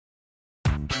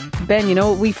Ben, you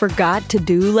know what we forgot to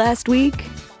do last week?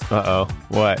 Uh-oh.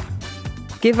 What?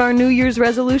 Give our New Year's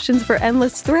resolutions for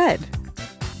Endless Thread.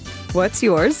 What's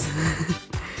yours?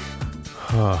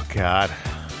 Oh, God.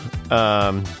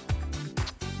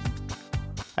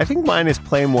 I think mine is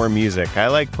play more music. I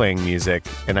like playing music,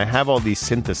 and I have all these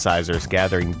synthesizers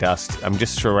gathering dust. I'm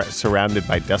just surrounded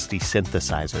by dusty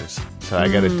synthesizers, so I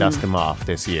got to dust them off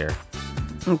this year.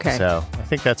 Okay. So I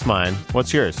think that's mine.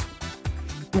 What's yours?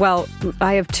 Well,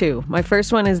 I have two. My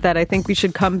first one is that I think we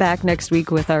should come back next week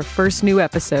with our first new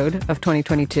episode of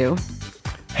 2022.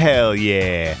 Hell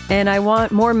yeah. And I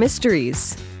want more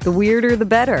mysteries. The weirder, the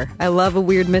better. I love a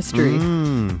weird mystery.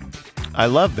 I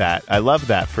love that. I love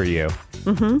that for you.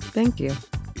 Thank you.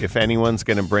 If anyone's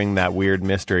going to bring that weird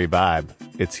mystery vibe,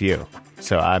 it's you.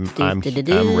 So I'm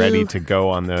ready to go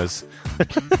on those.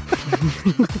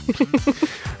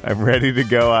 I'm ready to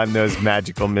go on those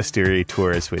magical mystery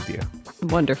tours with you.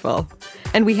 Wonderful.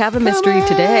 And we have a mystery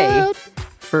today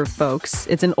for folks.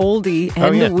 It's an oldie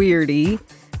and a weirdie.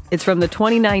 It's from the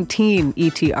 2019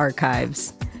 ET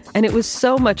archives. And it was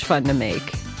so much fun to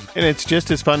make. And it's just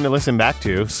as fun to listen back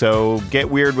to. So get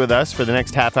weird with us for the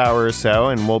next half hour or so,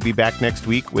 and we'll be back next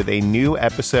week with a new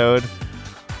episode.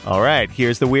 All right,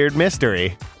 here's the weird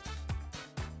mystery.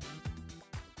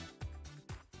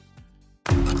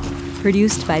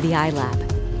 Produced by the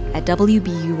iLab at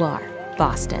WBUR,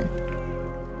 Boston.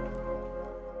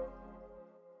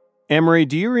 Amory,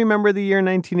 do you remember the year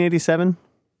 1987?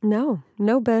 No,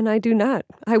 Ben, I do not.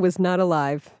 I was not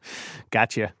alive.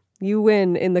 Gotcha. You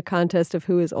win in the contest of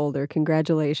who is older.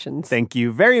 Congratulations. Thank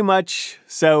you very much.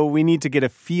 So we need to get a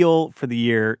feel for the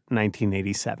year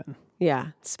 1987. Yeah,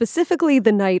 specifically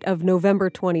the night of November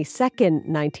 22nd,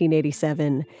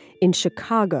 1987, in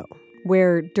Chicago,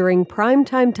 where during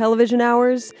primetime television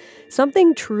hours,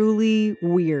 something truly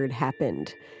weird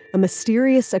happened. A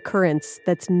mysterious occurrence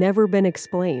that's never been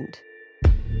explained.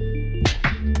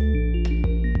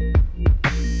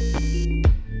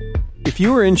 If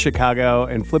you were in Chicago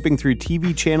and flipping through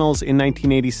TV channels in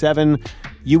 1987,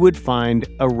 you would find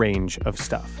a range of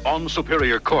stuff. On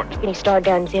Superior Court. Getting started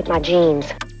to unzip my jeans.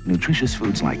 Nutritious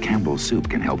foods like Campbell's soup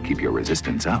can help keep your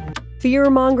resistance up.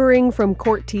 Fear-mongering from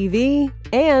Court TV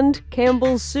and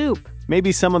Campbell's soup.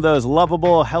 Maybe some of those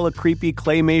lovable, hella creepy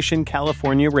claymation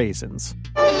California raisins.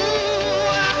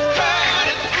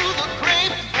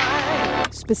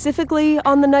 Specifically,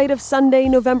 on the night of Sunday,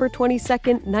 November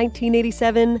 22nd,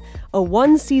 1987, a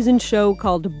one-season show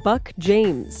called Buck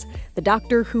James, the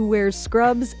doctor who wears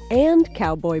scrubs and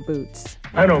cowboy boots.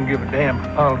 I don't give a damn.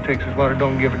 Politics is what I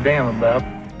don't give a damn about.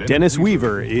 Dennis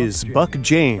Weaver is Buck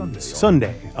James,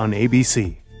 Sunday on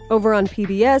ABC. Over on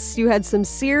PBS, you had some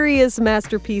serious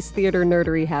masterpiece theater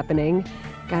nerdery happening.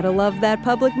 Gotta love that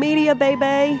public media,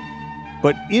 baby.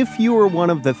 But if you were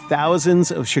one of the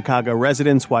thousands of Chicago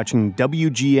residents watching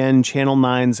WGN Channel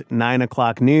 9's 9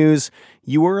 o'clock news,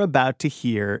 you were about to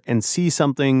hear and see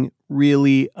something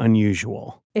really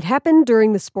unusual. It happened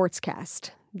during the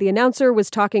sportscast. The announcer was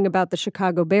talking about the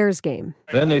Chicago Bears game.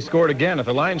 Then they scored again at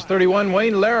the Lions 31.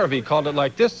 Wayne Larrivee called it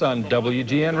like this on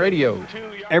WGN Radio.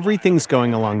 Everything's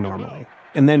going along normally.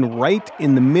 And then right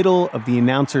in the middle of the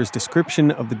announcer's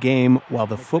description of the game while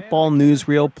the football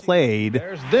newsreel played...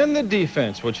 Then the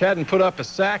defense, which hadn't put up a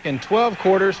sack in 12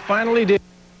 quarters, finally did.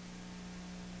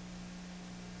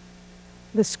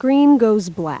 The screen goes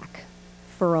black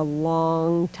for a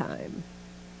long time.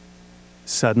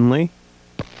 Suddenly,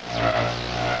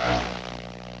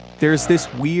 there's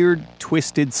this weird,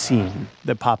 twisted scene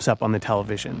that pops up on the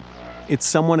television. It's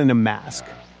someone in a mask.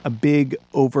 A big,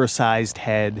 oversized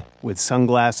head with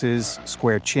sunglasses,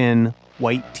 square chin,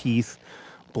 white teeth,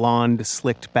 blonde,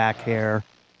 slicked back hair.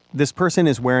 This person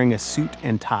is wearing a suit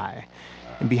and tie.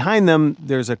 And behind them,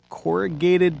 there's a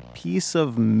corrugated piece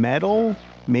of metal,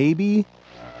 maybe,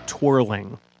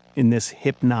 twirling in this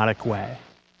hypnotic way.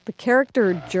 The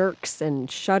character jerks and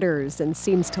shudders and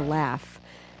seems to laugh.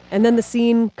 And then the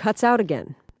scene cuts out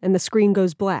again, and the screen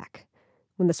goes black.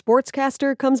 When the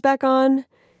sportscaster comes back on,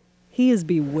 he is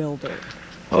bewildered.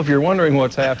 Well, if you're wondering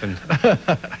what's happened,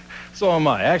 so am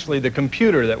I. Actually, the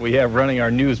computer that we have running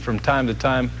our news from time to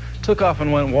time took off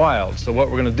and went wild. So what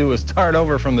we're going to do is start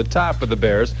over from the top of the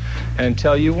Bears and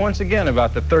tell you once again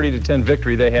about the 30-10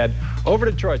 victory they had over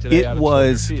Detroit today. It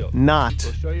was not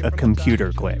a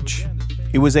computer glitch.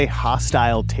 It was a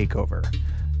hostile takeover,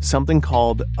 something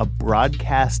called a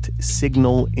broadcast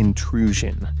signal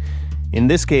intrusion. In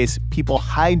this case, people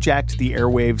hijacked the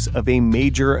airwaves of a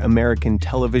major American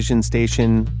television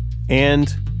station,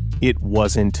 and it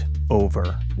wasn't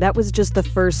over. That was just the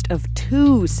first of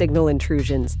two signal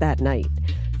intrusions that night.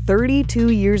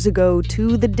 32 years ago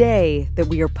to the day that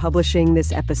we are publishing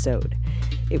this episode.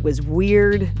 It was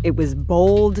weird. It was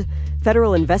bold.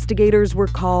 Federal investigators were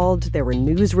called. There were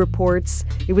news reports.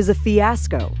 It was a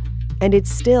fiasco. And it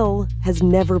still has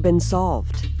never been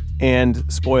solved. And,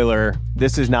 spoiler,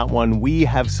 this is not one we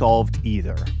have solved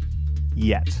either.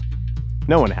 Yet.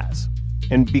 No one has.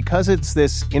 And because it's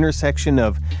this intersection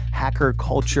of hacker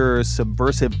culture,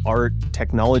 subversive art,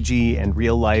 technology, and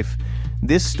real life,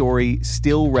 this story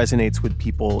still resonates with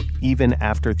people even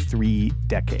after 3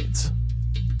 decades.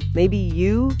 Maybe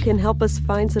you can help us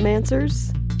find some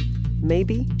answers?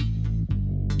 Maybe.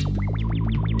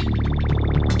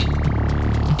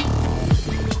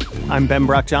 I'm Ben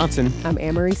Brock Johnson. I'm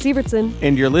Amory Sievertson.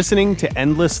 And you're listening to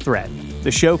Endless Thread,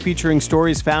 the show featuring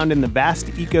stories found in the vast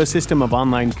ecosystem of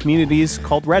online communities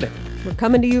called Reddit. We're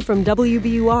coming to you from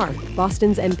WBUR,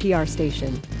 Boston's NPR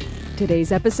station.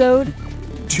 Today's episode...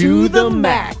 To the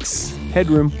Max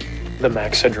Headroom. The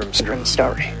Max Headroom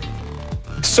story.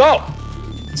 So,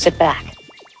 Sit back.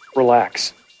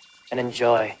 relax and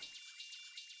enjoy.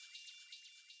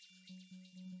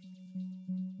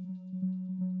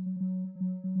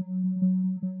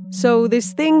 So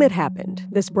this thing that happened,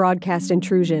 this broadcast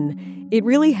intrusion, it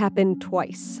really happened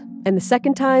twice. And the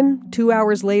second time, 2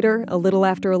 hours later, a little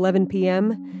after 11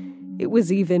 p.m., it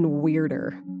was even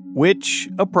weirder. Which,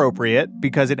 appropriate,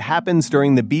 because it happens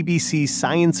during the BBC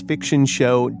science fiction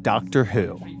show Doctor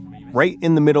Who, right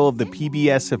in the middle of the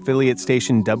PBS affiliate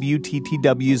station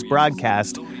WTTW's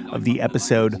broadcast of the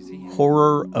episode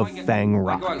Horror of Fang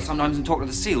Rock. I go out sometimes and talk to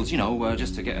the seals,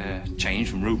 just to get a change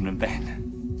from Reuben and Ben.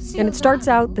 And it starts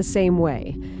out the same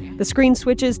way. The screen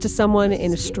switches to someone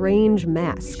in a strange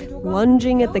mask,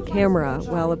 lunging at the camera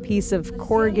while a piece of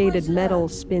corrugated metal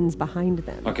spins behind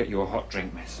them. I'll get you a hot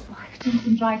drink, miss.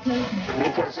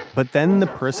 But then the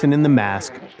person in the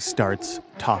mask starts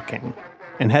talking.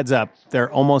 And heads up,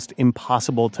 they're almost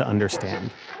impossible to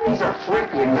understand. He's a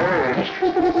freaking nerd.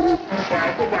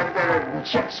 I think I'm better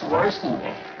Chuck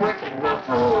Swirsky.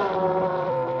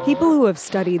 People who have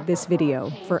studied this video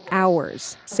for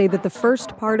hours say that the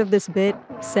first part of this bit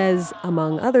says,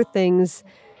 among other things,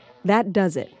 that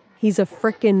does it. He's a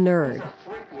frickin' nerd.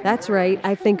 That's right,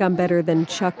 I think I'm better than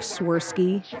Chuck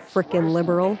Swirsky, frickin'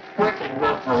 liberal.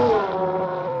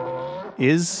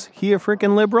 Is he a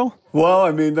frickin' liberal? Well,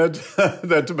 I mean,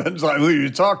 that depends on who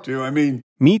you talk to.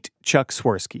 Meet Chuck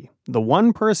Swirsky, the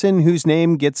one person whose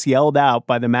name gets yelled out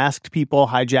by the masked people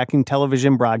hijacking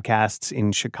television broadcasts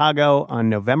in Chicago on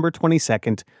November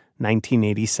 22nd,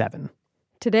 1987.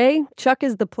 Today, Chuck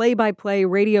is the play-by-play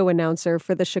radio announcer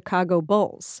for the Chicago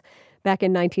Bulls. Back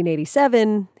in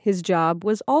 1987, his job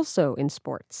was also in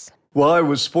sports. Well, I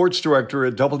was sports director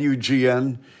at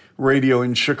WGN Radio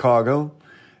in Chicago,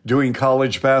 doing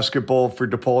college basketball for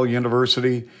DePaul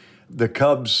University, the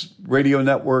Cubs radio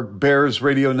network, Bears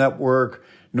radio network,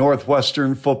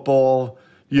 Northwestern football.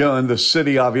 In the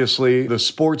city, obviously, the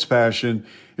sports passion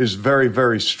is very,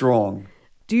 very strong.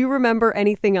 Do you remember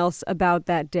anything else about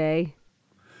that day?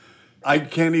 I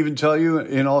can't even tell you,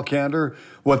 in all candor,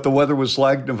 what the weather was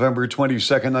like November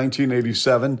 22nd,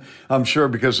 1987. I'm sure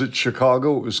because it's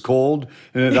Chicago, it was cold,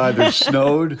 and it either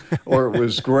snowed or it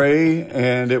was gray,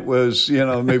 and it was,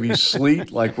 maybe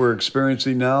sleet like we're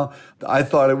experiencing now. I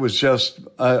thought it was just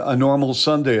a normal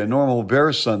Sunday, a normal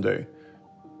Bears Sunday,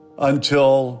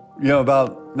 until,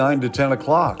 about 9 to 10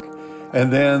 o'clock.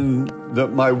 And then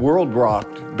my world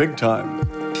rocked big time.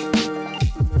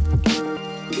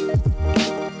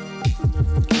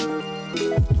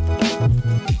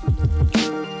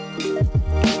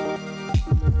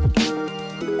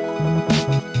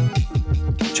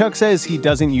 Chuck says he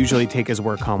doesn't usually take his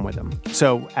work home with him.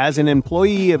 So, as an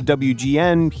employee of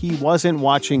WGN, he wasn't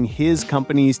watching his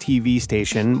company's TV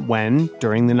station when,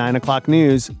 during the 9 o'clock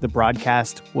news, the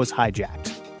broadcast was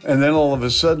hijacked. And then all of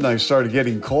a sudden, I started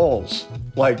getting calls,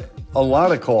 like a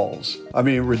lot of calls.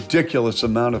 Ridiculous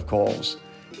amount of calls.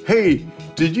 Hey,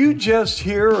 did you just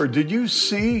hear or did you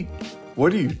see?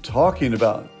 What are you talking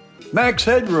about? Max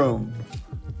Headroom.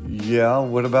 Yeah,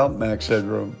 what about Max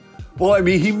Headroom? Well,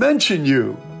 he mentioned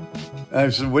you. And I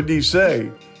said, what did he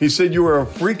say? He said you were a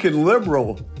freaking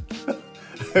liberal.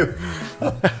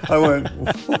 I went,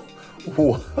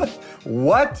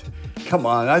 what? Come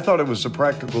on, I thought it was a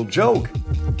practical joke.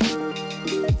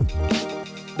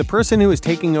 The person who was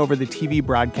taking over the TV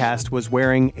broadcast was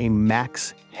wearing a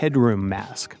Max Headroom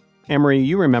mask. Amory,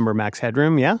 you remember Max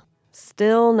Headroom, yeah?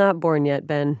 Still not born yet,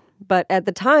 Ben. But at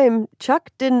the time, Chuck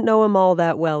didn't know him all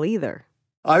that well either.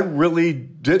 I really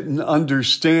didn't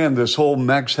understand this whole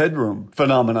Max Headroom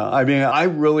phenomena. I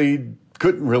really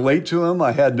couldn't relate to him.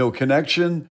 I had no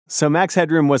connection. So Max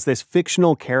Headroom was this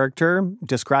fictional character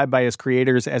described by his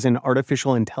creators as an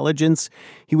artificial intelligence.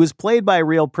 He was played by a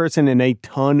real person in a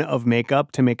ton of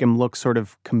makeup to make him look sort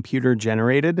of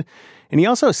computer-generated. And he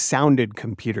also sounded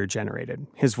computer-generated.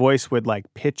 His voice would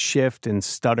pitch shift and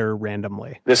stutter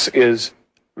randomly. This is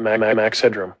Max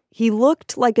Headroom. He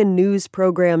looked like a news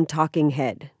program talking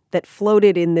head that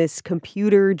floated in this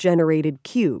computer-generated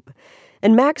cube.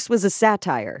 And Max was a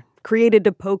satire, created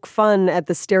to poke fun at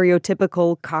the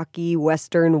stereotypical cocky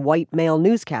Western white male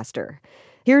newscaster.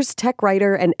 Here's tech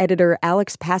writer and editor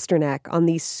Alex Pasternak on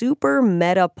the super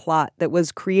meta plot that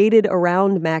was created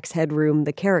around Max Headroom,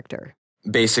 the character.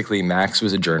 Basically, Max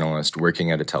was a journalist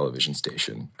working at a television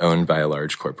station owned by a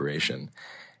large corporation.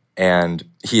 And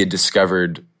he had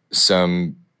discovered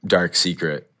some dark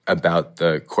secret about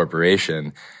the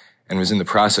corporation and was in the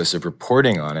process of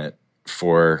reporting on it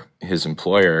for his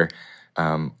employer,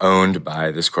 owned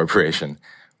by this corporation,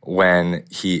 when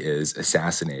he is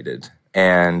assassinated.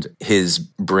 And his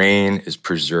brain is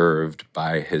preserved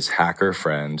by his hacker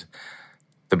friend.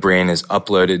 The brain is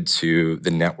uploaded to the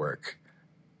network.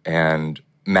 And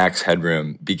Max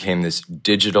Headroom became this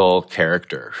digital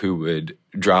character who would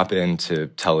drop into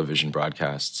television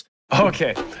broadcasts.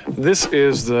 Okay, this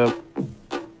is the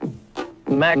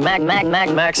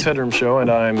Max Headroom Show, and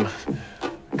I'm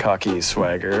cocky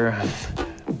swagger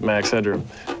Max Headroom.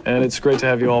 And it's great to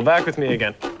have you all back with me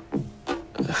again.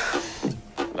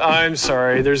 I'm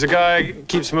sorry, there's a guy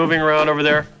keeps moving around over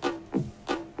there.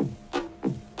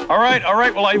 All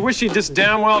right, well, I wish he'd just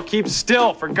damn well keep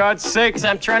still, for God's sakes.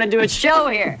 I'm trying to do a show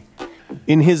here.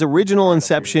 In his original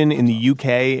inception in the UK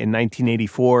in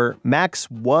 1984, Max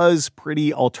was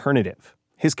pretty alternative.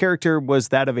 His character was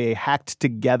that of a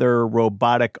hacked-together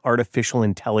robotic artificial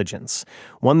intelligence,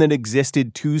 one that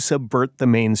existed to subvert the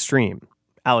mainstream.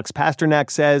 Alex Pasternak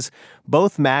says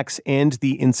both Max and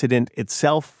the incident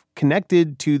itself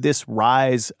connected to this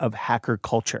rise of hacker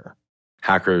culture.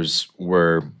 Hackers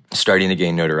were starting to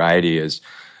gain notoriety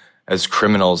as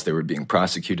criminals. They were being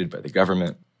prosecuted by the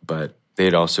government, but they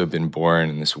had also been born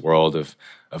in this world of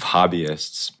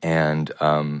hobbyists and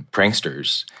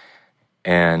pranksters.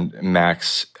 And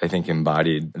Max, I think,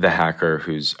 embodied the hacker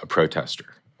who's a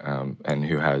protester and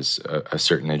who has a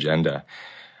certain agenda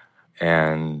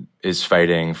and is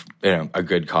fighting, a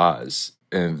good cause.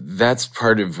 And that's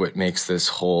part of what makes this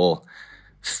whole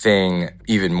thing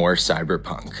even more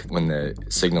cyberpunk when the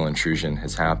signal intrusion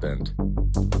has happened.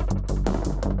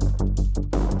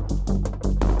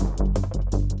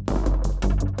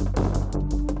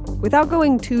 Without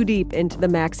going too deep into the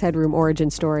Max Headroom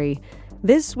origin story,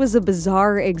 this was a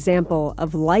bizarre example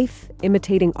of life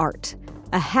imitating art.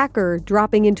 A hacker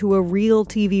dropping into a real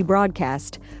TV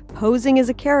broadcast, posing as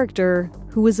a character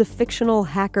who was a fictional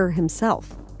hacker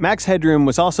himself. Max Headroom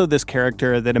was also this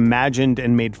character that imagined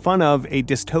and made fun of a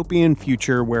dystopian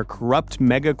future where corrupt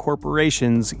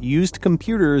megacorporations used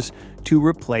computers to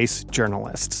replace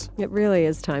journalists. It really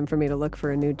is time for me to look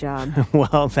for a new job.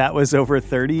 Well, that was over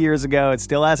 30 years ago. It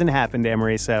still hasn't happened,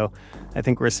 Amory, so I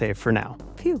think we're safe for now.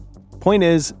 Phew. Point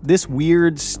is, this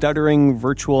weird, stuttering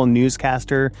virtual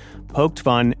newscaster poked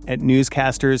fun at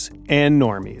newscasters and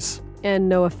normies. And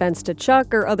no offense to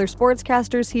Chuck or other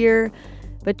sportscasters here,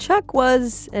 but Chuck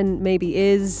was, and maybe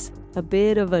is, a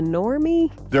bit of a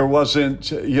normie. There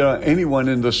wasn't, anyone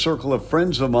in the circle of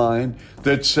friends of mine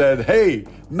that said, "Hey,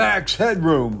 Max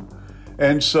Headroom."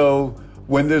 And so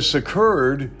when this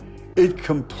occurred, it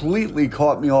completely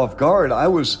caught me off guard. I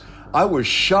was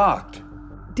shocked.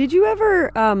 Did you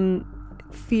ever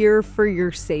fear for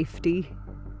your safety?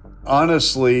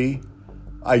 Honestly,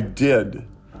 I did.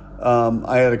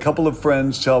 I had a couple of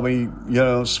friends tell me,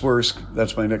 Swersk,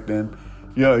 that's my nickname,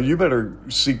 you better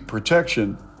seek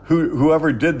protection.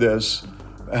 Whoever did this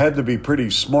had to be pretty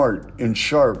smart and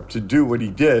sharp to do what he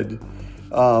did.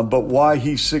 But why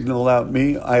he signaled out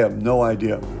me, I have no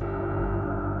idea.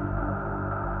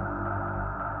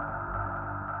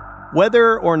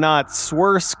 Whether or not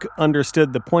Swersk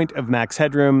understood the point of Max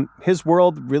Headroom, his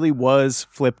world really was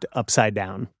flipped upside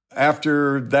down.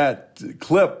 After that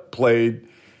clip played,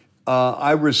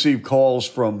 I received calls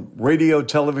from radio,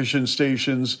 television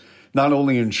stations, not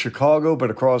only in Chicago, but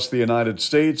across the United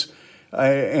States.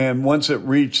 And once it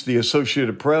reached the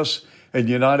Associated Press and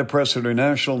United Press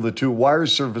International, the two wire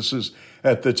services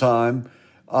at the time,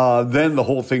 then the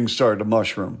whole thing started to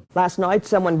mushroom. Last night,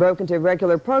 someone broke into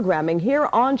regular programming here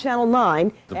on Channel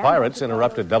 9. The pirates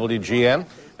interrupted WGN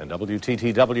and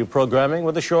WTTW programming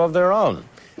with a show of their own.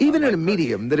 Even in a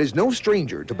medium that is no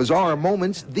stranger to bizarre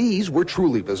moments, these were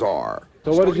truly bizarre.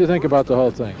 So what did you think about the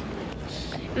whole thing?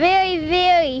 Very,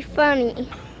 very funny.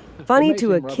 Funny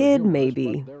to a kid,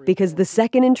 maybe, because the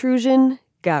second intrusion,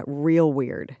 got real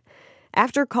weird.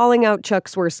 After calling out Chuck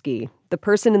Swirsky, the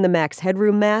person in the Max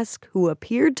Headroom mask, who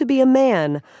appeared to be a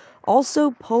man,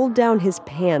 also pulled down his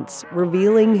pants,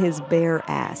 revealing his bare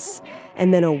ass.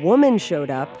 And then a woman showed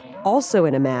up, also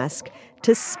in a mask,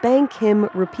 to spank him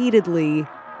repeatedly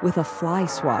with a fly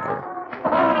swatter.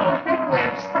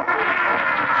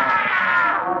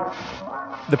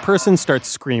 The person starts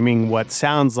screaming what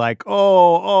sounds like,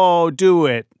 oh, do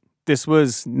it. This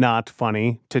was not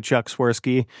funny to Chuck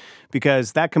Swirsky,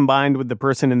 because that, combined with the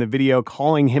person in the video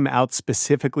calling him out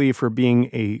specifically for being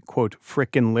a, quote,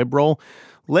 frickin' liberal,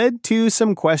 led to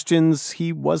some questions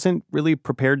he wasn't really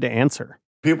prepared to answer.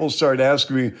 People started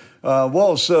asking me,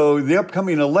 well, so the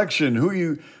upcoming election, who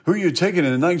are you taking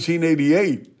in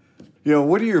 1988?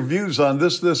 What are your views on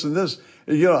this, and this?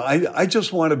 I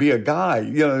just want to be a guy,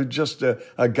 just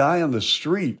a guy on the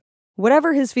street.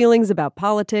 Whatever his feelings about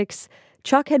politics,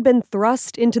 Chuck had been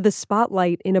thrust into the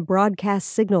spotlight in a broadcast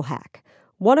signal hack,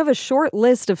 one of a short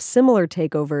list of similar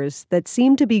takeovers that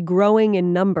seemed to be growing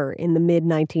in number in the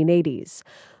mid-1980s,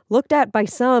 looked at by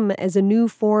some as a new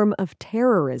form of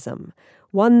terrorism,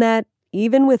 one that,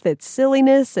 even with its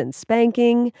silliness and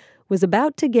spanking, was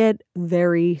about to get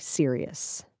very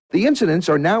serious. The incidents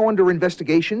are now under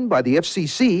investigation by the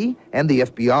FCC and the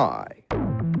FBI.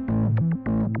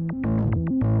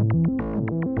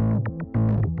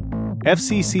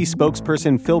 FCC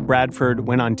spokesperson Phil Bradford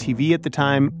went on TV at the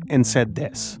time and said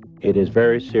this. It is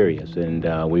very serious, and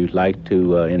we'd like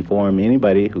to inform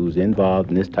anybody who's involved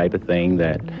in this type of thing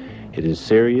that it is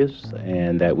serious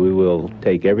and that we will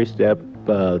take every step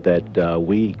that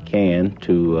we can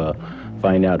to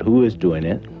find out who is doing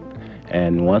it.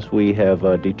 And once we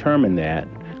have determined that,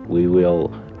 we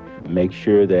will make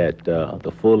sure that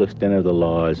the full extent of the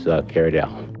law is carried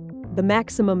out. The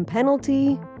maximum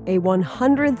penalty, a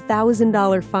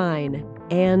 $100,000 fine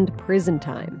and prison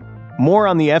time. More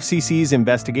on the FCC's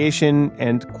investigation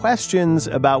and questions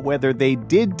about whether they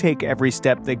did take every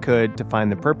step they could to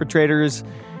find the perpetrators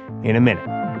in a minute.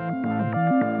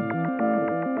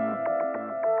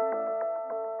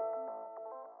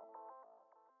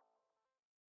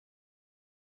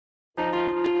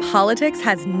 Politics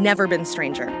has never been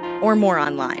stranger or more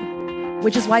online,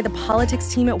 which is why the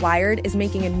politics team at Wired is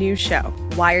making a new show,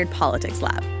 Wired Politics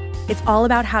Lab. It's all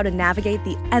about how to navigate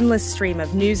the endless stream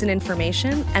of news and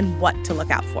information and what to look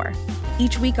out for.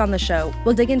 Each week on the show,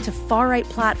 we'll dig into far-right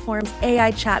platforms,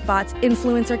 AI chatbots,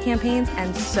 influencer campaigns,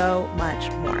 and so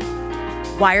much more.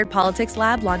 Wired Politics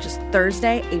Lab launches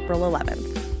Thursday, April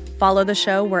 11th. Follow the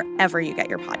show wherever you get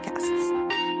your podcasts.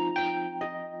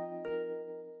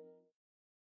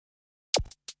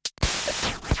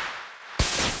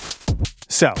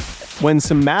 So, when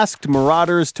some masked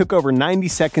marauders took over 90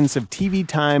 seconds of TV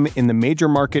time in the major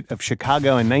market of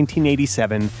Chicago in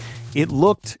 1987, it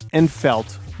looked and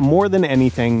felt more than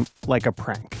anything like a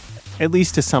prank, at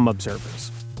least to some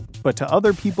observers. But to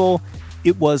other people,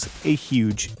 it was a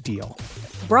huge deal.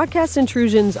 Broadcast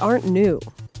intrusions aren't new,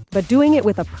 but doing it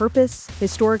with a purpose,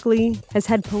 historically, has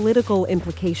had political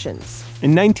implications.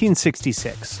 In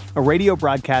 1966, a radio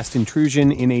broadcast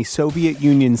intrusion in a Soviet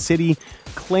Union city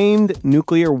claimed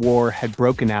nuclear war had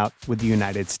broken out with the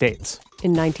United States.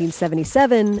 In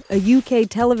 1977, a UK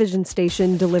television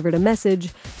station delivered a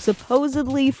message,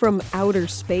 supposedly from outer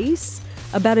space,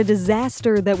 about a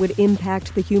disaster that would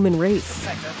impact the human race.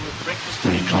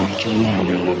 We come to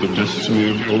know the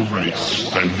destiny of your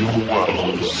race and your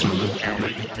world soon.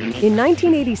 In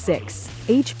 1986,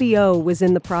 HBO was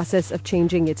in the process of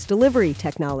changing its delivery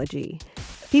technology.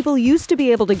 People used to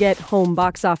be able to get home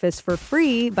box office for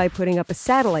free by putting up a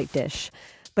satellite dish,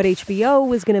 but HBO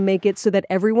was going to make it so that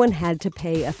everyone had to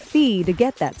pay a fee to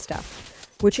get that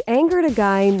stuff, which angered a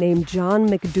guy named John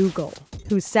McDougall,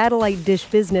 whose satellite dish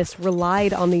business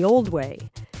relied on the old way.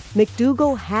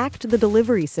 McDougall hacked the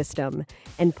delivery system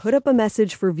and put up a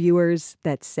message for viewers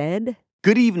that said,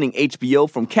 "Good evening, HBO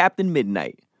from Captain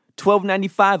Midnight.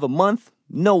 $12.95 a month?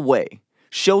 No way.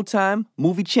 Showtime,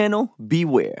 Movie Channel,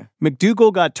 beware."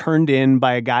 McDougall got turned in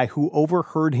by a guy who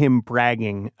overheard him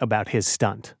bragging about his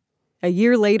stunt. A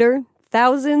year later,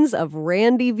 thousands of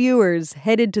randy viewers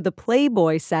headed to the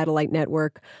Playboy satellite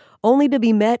network, only to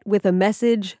be met with a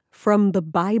message from the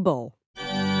Bible.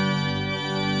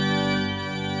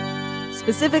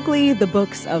 Specifically, the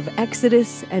books of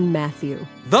Exodus and Matthew.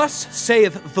 "Thus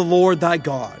saith the Lord thy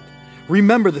God,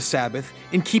 remember the Sabbath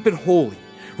and keep it holy.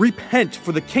 Repent,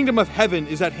 for the kingdom of heaven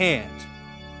is at hand."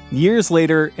 Years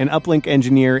later, an uplink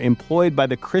engineer employed by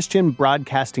the Christian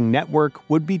Broadcasting Network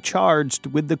would be charged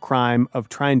with the crime of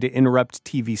trying to interrupt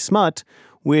TV smut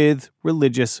with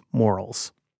religious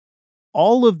morals.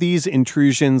 All of these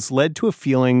intrusions led to a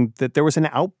feeling that there was an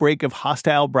outbreak of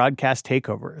hostile broadcast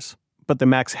takeovers. But the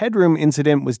Max Headroom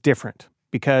incident was different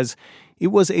because it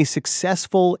was a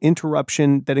successful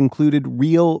interruption that included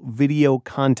real video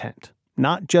content,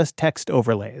 not just text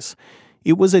overlays.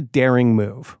 It was a daring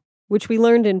move. Which we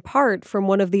learned in part from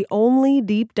one of the only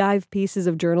deep dive pieces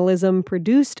of journalism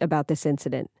produced about this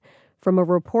incident, from a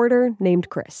reporter named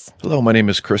Chris. Hello, my name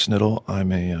is Chris Niddle.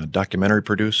 I'm a documentary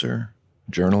producer,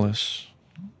 journalist,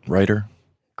 writer.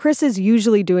 Chris is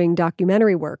usually doing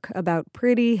documentary work about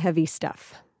pretty heavy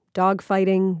stuff.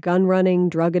 Dogfighting, gun running,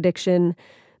 drug addiction.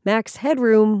 Max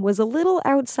Headroom was a little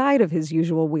outside of his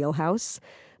usual wheelhouse.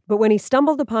 But when he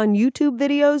stumbled upon YouTube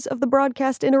videos of the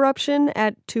broadcast interruption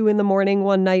at 2 a.m.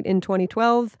 one night in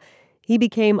 2012, he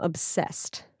became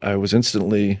obsessed. I was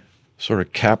instantly sort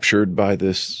of captured by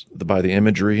the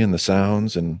imagery and the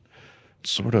sounds, and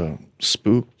sort of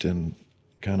spooked and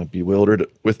kind of bewildered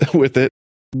with it.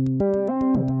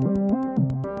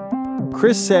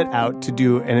 Chris set out to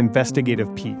do an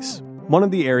investigative piece. One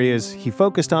of the areas he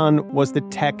focused on was the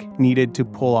tech needed to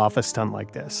pull off a stunt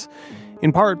like this.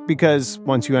 In part because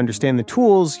once you understand the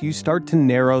tools, you start to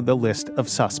narrow the list of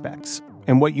suspects.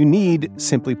 And what you need,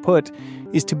 simply put,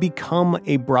 is to become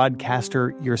a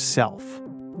broadcaster yourself.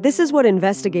 This is what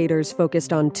investigators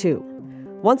focused on too.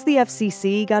 Once the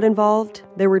FCC got involved,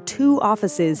 there were 2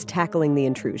 offices tackling the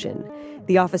intrusion.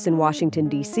 The office in Washington,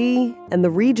 D.C., and the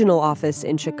regional office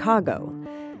in Chicago.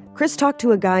 Chris talked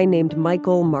to a guy named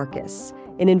Michael Marcus,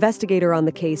 an investigator on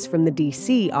the case from the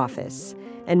D.C. office.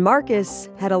 And Marcus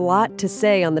had a lot to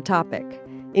say on the topic,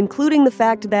 including the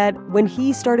fact that when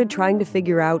he started trying to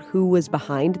figure out who was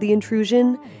behind the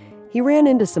intrusion, he ran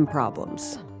into some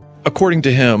problems. According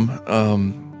to him,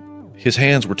 his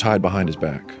hands were tied behind his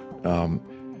back.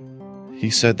 He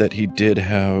said that he did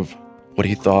have what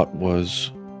he thought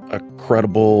was a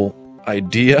credible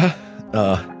idea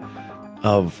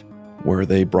of where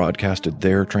they broadcasted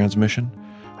their transmission,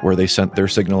 where they sent their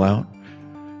signal out.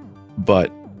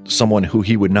 But someone who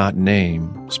he would not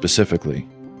name specifically,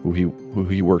 who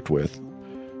he worked with,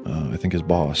 I think his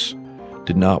boss,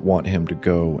 did not want him to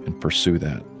go and pursue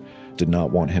that, did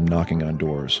not want him knocking on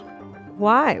doors.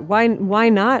 Why? Why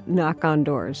not knock on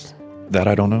doors? That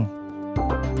I don't know.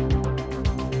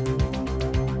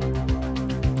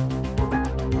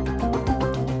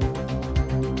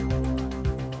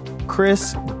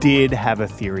 Chris did have a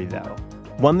theory, though.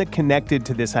 One that connected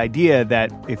to this idea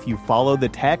that if you follow the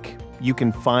tech, you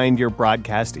can find your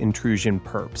broadcast intrusion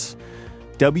perps.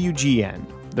 WGN,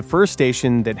 the first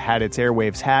station that had its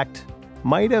airwaves hacked,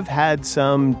 might have had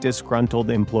some disgruntled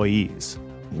employees.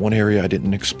 One area I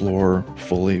didn't explore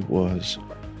fully was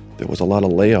there was a lot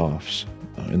of layoffs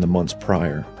in the months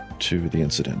prior to the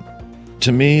incident.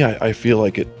 To me, I feel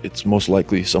like it's most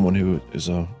likely someone who is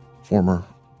a former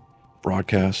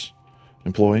broadcast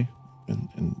employee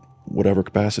in whatever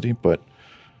capacity, but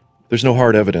there's no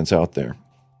hard evidence out there.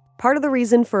 Part of the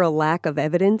reason for a lack of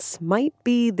evidence might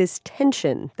be this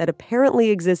tension that apparently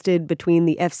existed between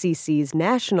the FCC's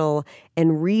national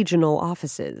and regional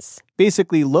offices.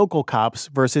 Basically, local cops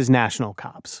versus national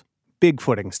cops.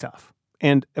 Bigfooting stuff.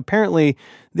 And apparently,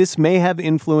 this may have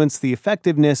influenced the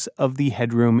effectiveness of the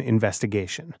Headroom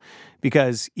investigation.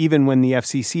 Because even when the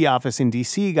FCC office in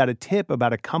D.C. got a tip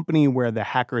about a company where the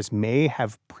hackers may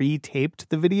have pre-taped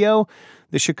the video,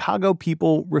 the Chicago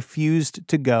people refused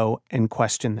to go and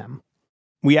question them.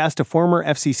 We asked a former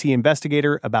FCC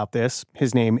investigator about this.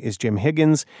 His name is Jim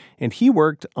Higgins, and he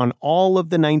worked on all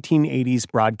of the 1980s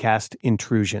broadcast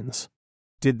intrusions.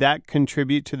 Did that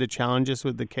contribute to the challenges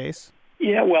with the case?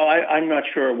 Yeah, well, I'm not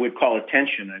sure we'd call it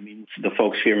tension. I mean, the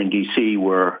folks here in D.C.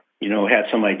 were, had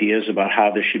some ideas about how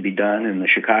this should be done, and the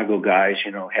Chicago guys,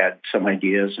 had some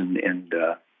ideas,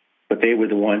 but they were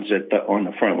the ones on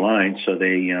the front line, so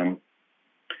they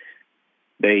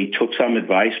took some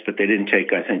advice, but they didn't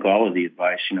take, I think, all of the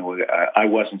advice. I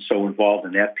wasn't so involved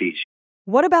in that piece.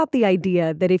 What about the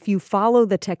idea that if you follow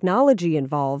the technology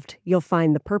involved, you'll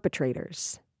find the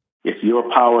perpetrators? If your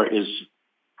power is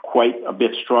quite a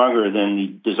bit stronger than the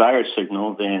desired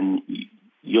signal, then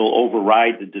you'll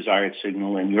override the desired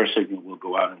signal and your signal will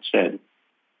go out instead.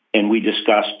 And we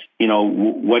discussed,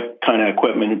 what kind of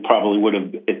equipment it probably would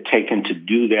have taken to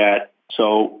do that.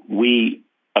 So we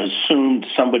assumed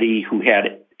somebody who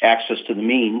had access to the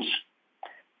means,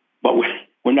 but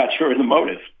we're not sure of the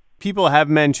motive. People have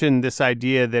mentioned this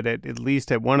idea that at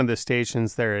least at one of the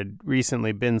stations there had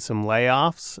recently been some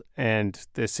layoffs, and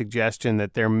the suggestion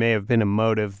that there may have been a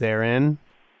motive therein.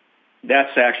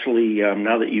 That's actually,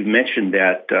 now that you've mentioned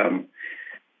that,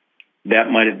 that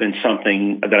might have been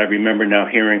something that I remember now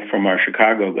hearing from our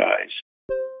Chicago guys.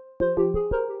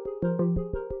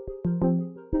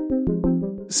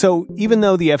 So even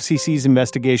though the FCC's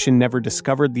investigation never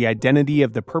discovered the identity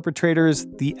of the perpetrators,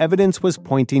 the evidence was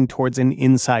pointing towards an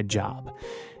inside job.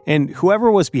 And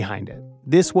whoever was behind it,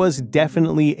 this was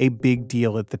definitely a big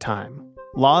deal at the time.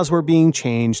 Laws were being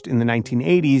changed in the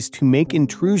 1980s to make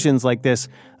intrusions like this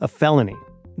a felony.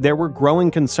 There were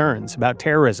growing concerns about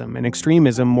terrorism and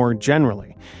extremism more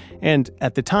generally. And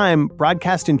at the time,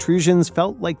 broadcast intrusions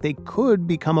felt like they could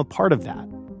become a part of that.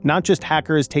 Not just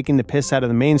hackers taking the piss out of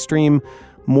the mainstream,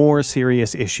 more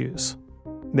serious issues.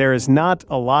 There is not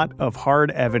a lot of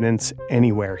hard evidence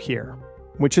anywhere here,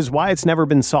 which is why it's never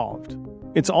been solved.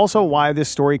 It's also why this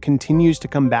story continues to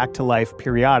come back to life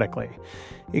periodically.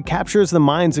 It captures the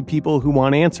minds of people who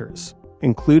want answers,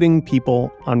 including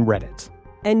people on Reddit.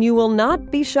 And you will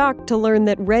not be shocked to learn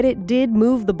that Reddit did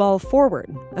move the ball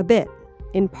forward a bit,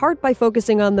 in part by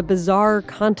focusing on the bizarre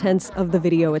contents of the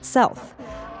video itself,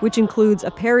 which includes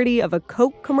a parody of a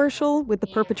Coke commercial with the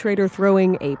perpetrator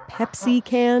throwing a Pepsi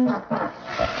can.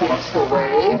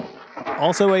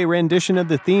 Also a rendition of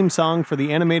the theme song for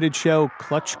the animated show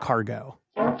Clutch Cargo.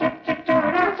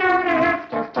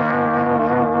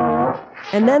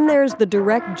 And then there's the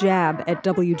direct jab at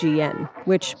WGN,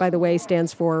 which, by the way,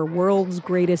 stands for World's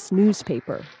Greatest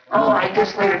Newspaper. Oh, I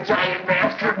just made a giant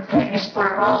masterpiece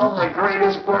for all the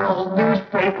greatest world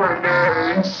newspaper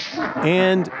nerds.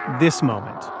 And this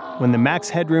moment, when the Max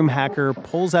Headroom hacker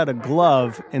pulls out a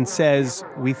glove and says,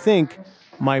 "We think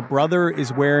my brother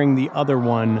is wearing the other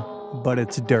one, but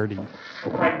it's dirty."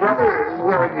 My brother is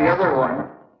wearing the other one,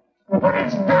 but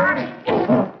it's dirty.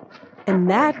 And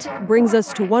that brings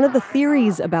us to one of the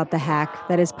theories about the hack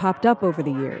that has popped up over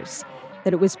the years,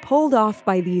 that it was pulled off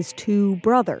by these two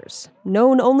brothers,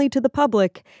 known only to the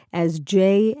public as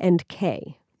J and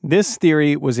K. This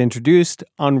theory was introduced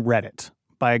on Reddit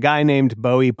by a guy named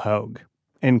Bowie Pogue.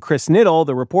 And Chris Niddle,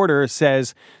 the reporter,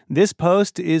 says this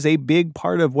post is a big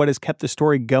part of what has kept the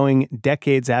story going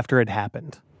decades after it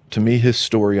happened. To me, his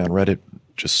story on Reddit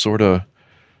just sort of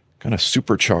kind of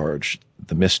supercharged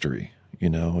the mystery,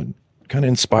 and kind of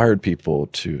inspired people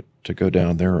to go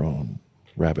down their own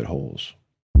rabbit holes.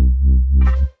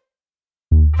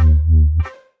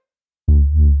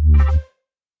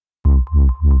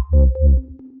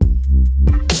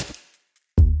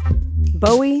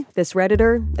 Bowie, this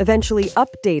Redditor, eventually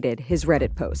updated his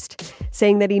Reddit post,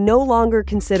 saying that he no longer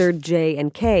considered J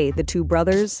and K, the two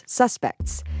brothers,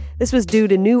 suspects. This was due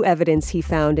to new evidence he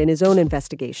found in his own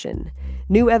investigation.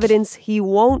 New evidence he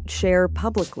won't share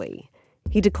publicly.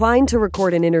 He declined to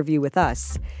record an interview with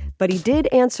us, but he did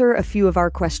answer a few of our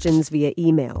questions via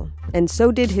email. And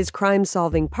so did his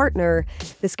crime-solving partner,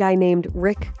 this guy named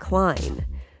Rick Klein.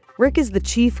 Rick is the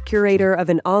chief curator of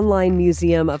an online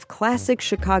museum of classic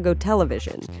Chicago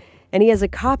television, and he has a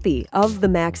copy of the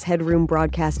Max Headroom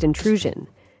broadcast intrusion,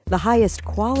 the highest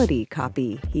quality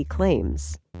copy, he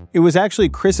claims. It was actually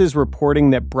Chris's reporting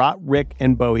that brought Rick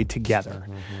and Bowie together.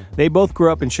 They both grew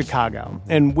up in Chicago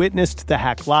and witnessed the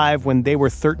hack live when they were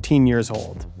 13 years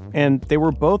old. And they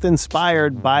were both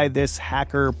inspired by this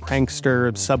hacker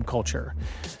prankster subculture.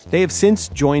 They have since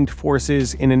joined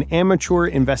forces in an amateur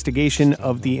investigation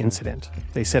of the incident.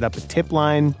 They set up a tip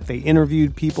line, they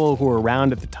interviewed people who were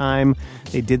around at the time,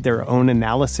 they did their own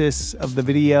analysis of the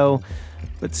video,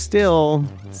 but still,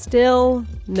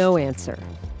 no answer.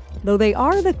 Though they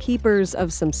are the keepers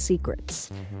of some secrets.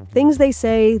 Things they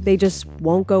say they just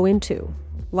won't go into.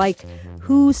 Like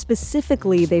who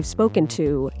specifically they've spoken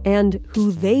to and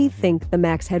who they think the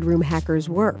Max Headroom hackers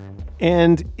were.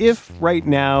 And if right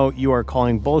now you are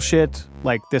calling bullshit,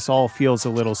 like this all feels a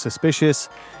little suspicious,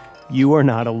 you are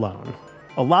not alone.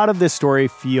 A lot of this story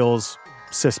feels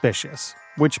suspicious,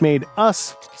 which made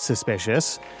us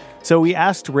suspicious. So we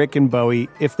asked Rick and Bowie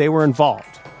if they were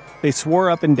involved. They swore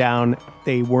up and down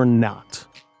they were not.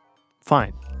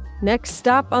 Fine. Next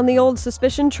stop on the old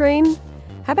suspicion train?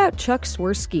 How about Chuck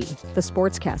Swirsky, the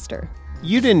sportscaster?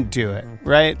 You didn't do it,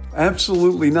 right?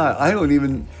 Absolutely not. I don't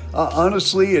even...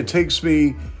 honestly, it takes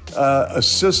me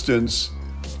assistance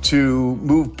to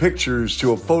move pictures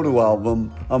to a photo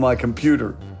album on my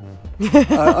computer.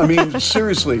 I mean,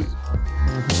 seriously.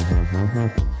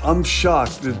 I'm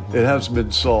shocked that it hasn't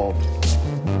been solved.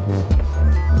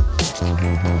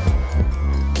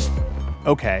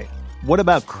 Okay, what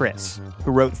about Chris, who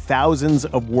wrote thousands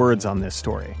of words on this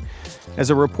story?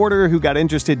 As a reporter who got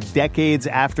interested decades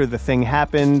after the thing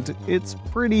happened, it's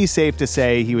pretty safe to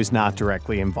say he was not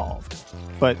directly involved.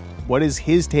 But what is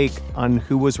his take on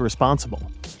who was responsible?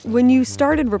 When you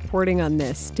started reporting on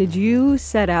this, did you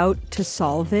set out to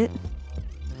solve it?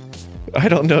 I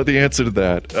don't know the answer to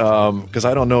that, because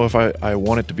I don't know if I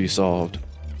want it to be solved.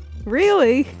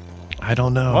 Really? I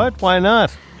don't know. What? Why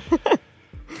not?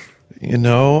 You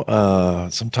know,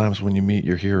 sometimes when you meet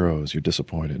your heroes, you're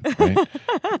disappointed, right?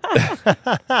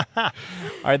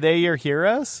 Are they your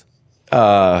heroes?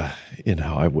 You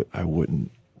know, I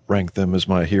wouldn't rank them as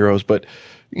my heroes, but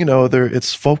you know,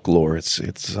 it's folklore. It's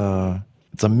a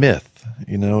myth.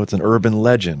 You know, it's an urban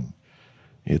legend.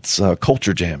 It's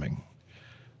culture jamming.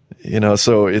 You know,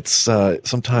 so it's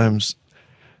sometimes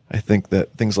I think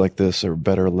that things like this are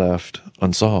better left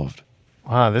unsolved.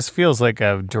 Wow, this feels like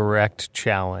a direct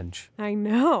challenge. I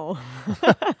know.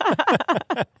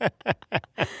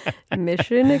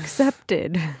 Mission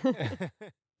accepted.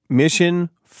 Mission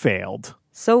failed.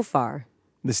 So far.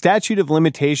 The statute of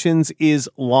limitations is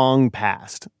long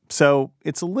past, so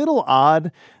it's a little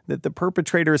odd that the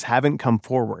perpetrators haven't come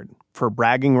forward, for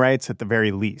bragging rights at the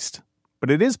very least. But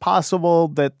it is possible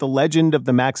that the legend of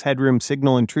the Max Headroom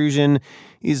signal intrusion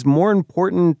is more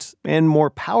important and more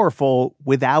powerful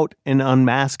without an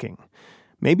unmasking.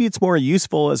 Maybe it's more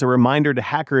useful as a reminder to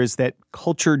hackers that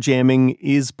culture jamming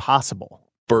is possible.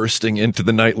 Bursting into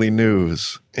the nightly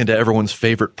news, into everyone's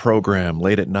favorite program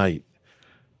late at night,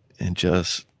 and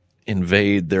just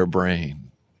invade their brain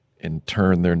and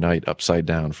turn their night upside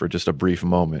down for just a brief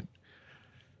moment.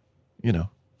 You know,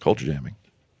 culture jamming.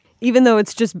 Even though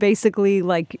it's just basically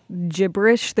like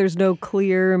gibberish, there's no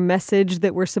clear message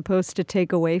that we're supposed to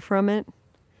take away from it.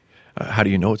 How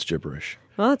do you know it's gibberish?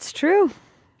 Well, it's true.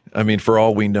 I mean, for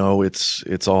all we know, it's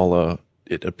all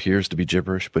it appears to be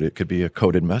gibberish, but it could be a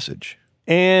coded message.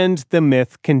 And the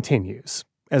myth continues,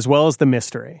 as well as the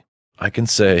mystery. I can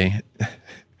say,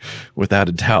 without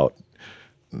a doubt,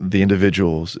 the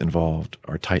individuals involved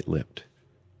are tight-lipped,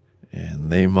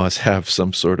 and they must have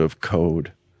some sort of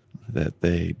code that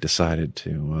they decided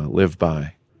to live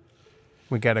by.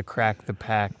 We got to crack the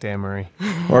pact, Amory.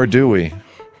 Or do we?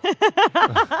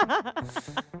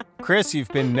 Chris, you've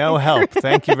been no help.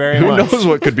 Thank you very much. Who knows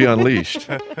what could be unleashed?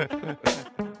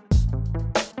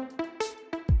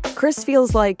 Chris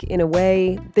feels like, in a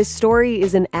way, this story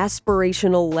is an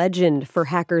aspirational legend for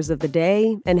hackers of the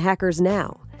day and hackers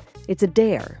now. It's a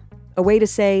dare, a way to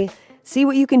say, see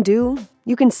what you can do?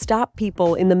 You can stop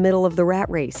people in the middle of the rat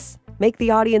race. Make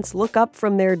the audience look up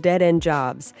from their dead-end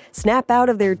jobs. Snap out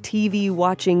of their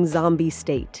TV-watching zombie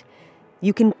state.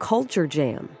 You can culture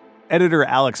jam. Editor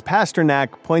Alex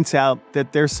Pasternak points out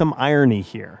that there's some irony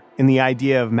here in the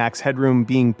idea of Max Headroom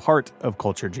being part of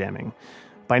culture jamming.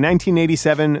 By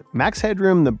 1987, Max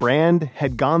Headroom, the brand,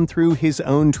 had gone through his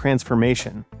own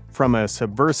transformation, from a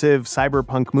subversive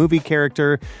cyberpunk movie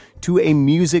character to a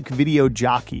music video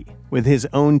jockey with his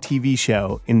own TV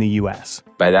show in the U.S.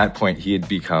 By that point, he had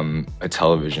become a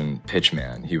television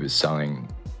pitchman. He was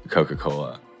selling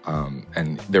Coca-Cola,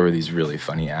 and there were these really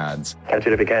funny ads. Catch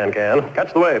it if you can.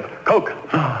 Catch the wave. Coke.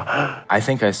 I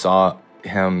think I saw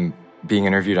him being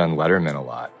interviewed on Letterman a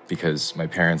lot because my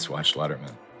parents watched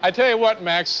Letterman. I tell you what,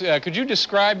 Max, could you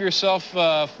describe yourself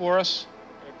for us?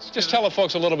 Just tell the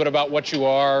folks a little bit about what you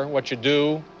are, what you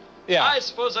do. Yeah. I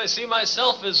suppose I see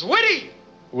myself as witty.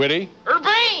 Witty?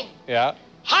 Urbane. Yeah.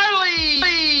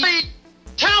 Highly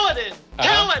talented.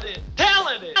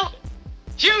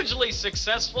 Hugely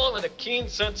successful and a keen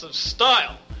sense of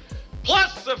style.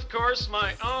 Plus, of course,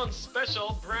 my own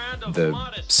special brand of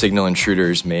The signal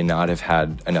intruders may not have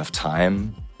had enough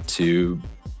time to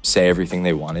say everything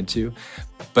they wanted to,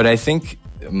 but I think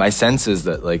my sense is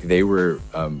that they were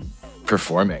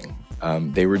performing.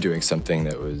 They were doing something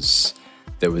that was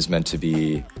meant to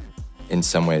be, in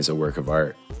some ways, a work of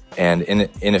art, and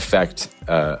in effect,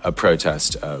 a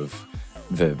protest of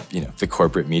the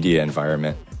corporate media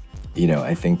environment.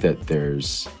 I think that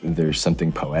there's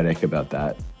something poetic about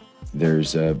that.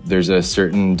 There's a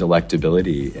certain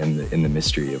delectability in the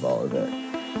mystery of all of it.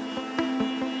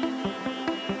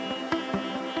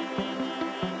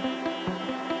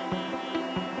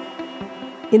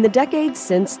 In the decades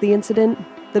since the incident,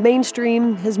 the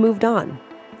mainstream has moved on,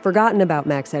 forgotten about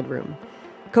Max Headroom.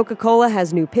 Coca-Cola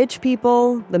has new pitch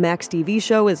people, the Max TV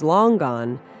show is long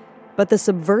gone, but the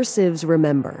subversives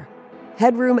remember.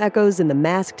 Headroom echoes in the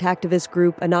masked hacktivist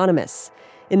group Anonymous,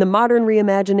 in the modern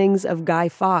reimaginings of Guy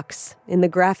Fawkes, in the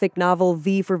graphic novel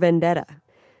V for Vendetta.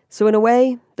 So in a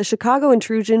way, the Chicago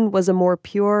intrusion was a more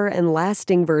pure and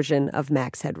lasting version of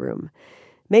Max Headroom.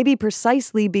 Maybe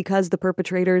precisely because the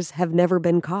perpetrators have never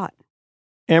been caught.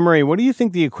 Amory, what do you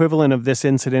think the equivalent of this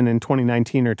incident in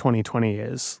 2019 or 2020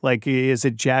 is? Is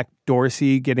it Jack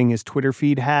Dorsey getting his Twitter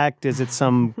feed hacked? Is it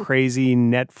some crazy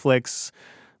Netflix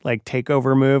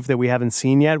takeover move that we haven't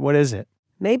seen yet? What is it?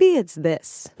 Maybe it's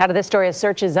this. Out of this story, a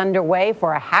search is underway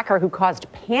for a hacker who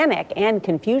caused panic and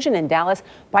confusion in Dallas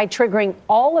by triggering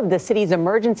all of the city's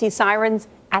emergency sirens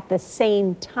at the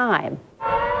same time.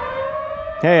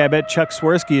 Hey, I bet Chuck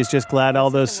Swirsky is just glad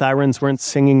all those sirens weren't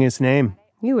singing his name.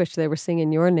 You wish they were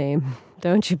singing your name,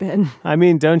 don't you, Ben? I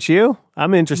mean, don't you?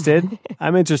 I'm interested.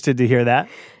 I'm interested to hear that.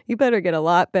 You better get a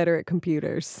lot better at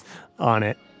computers. On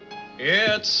it.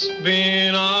 It's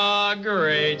been a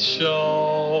great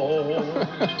show.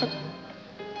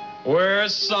 We're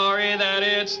sorry that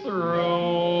it's through.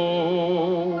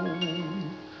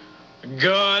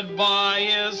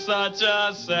 Goodbye is such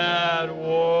a sad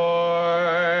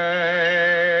word.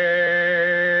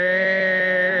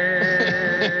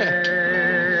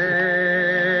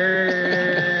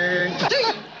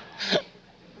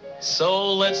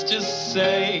 So let's just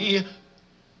say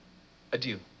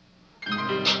adieu.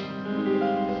 Thank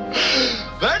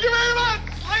you very much,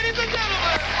 ladies and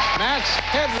gentlemen. Max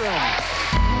Headroom.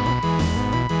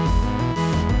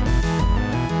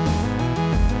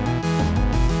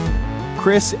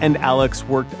 Chris and Alex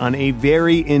worked on a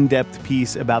very in-depth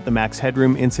piece about the Max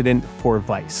Headroom incident for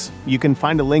Vice. You can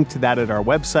find a link to that at our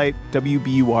website,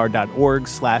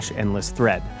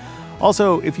 wbur.org/endlessthread.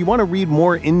 Also, if you want to read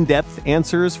more in-depth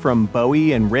answers from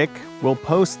Bowie and Rick, we'll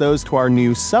post those to our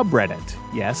new subreddit.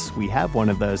 Yes, we have one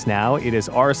of those now. It is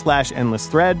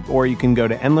r/endlessthread, or you can go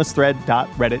to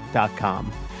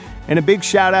endlessthread.reddit.com. And a big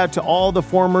shout out to all the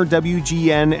former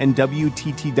WGN and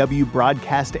WTTW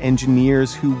broadcast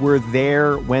engineers who were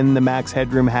there when the Max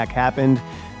Headroom hack happened.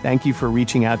 Thank you for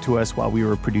reaching out to us while we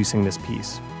were producing this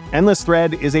piece. Endless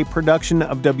Thread is a production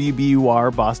of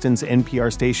WBUR, Boston's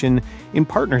NPR station, in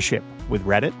partnership with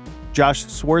Reddit. Josh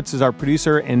Swartz is our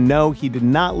producer, and no, he did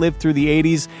not live through the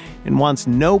 80s and wants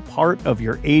no part of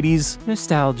your 80s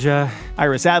nostalgia.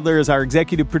 Iris Adler is our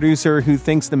executive producer, who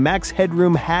thinks the Max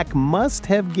Headroom hack must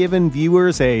have given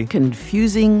viewers a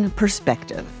confusing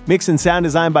perspective. Mix and sound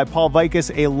design by Paul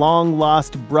Vikas, a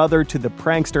long-lost brother to the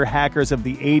prankster hackers of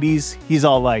the 80s. He's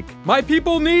all like, "My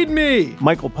people need me!"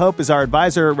 Michael Pope is our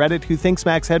advisor at Reddit, who thinks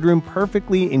Max Headroom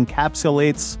perfectly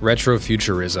encapsulates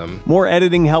retrofuturism. More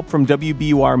editing help from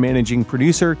WBUR managing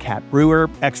producer Kat Brewer.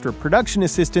 Extra production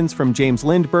assistance from James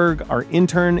Lindberg. Our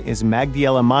intern is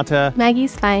Magdiela Mata.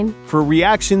 Maggie's fine. For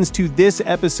reactions to this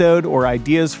episode or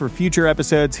ideas for future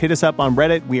episodes, hit us up on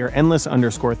Reddit. We are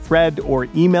endless_thread, or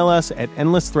email us at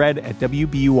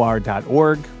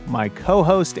endlessthread@wbur.org. My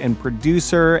co-host and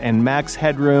producer and Max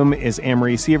Headroom is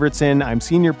Amory Sievertson. I'm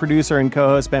senior producer and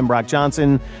co-host Ben Brock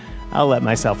Johnson. I'll let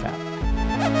myself out.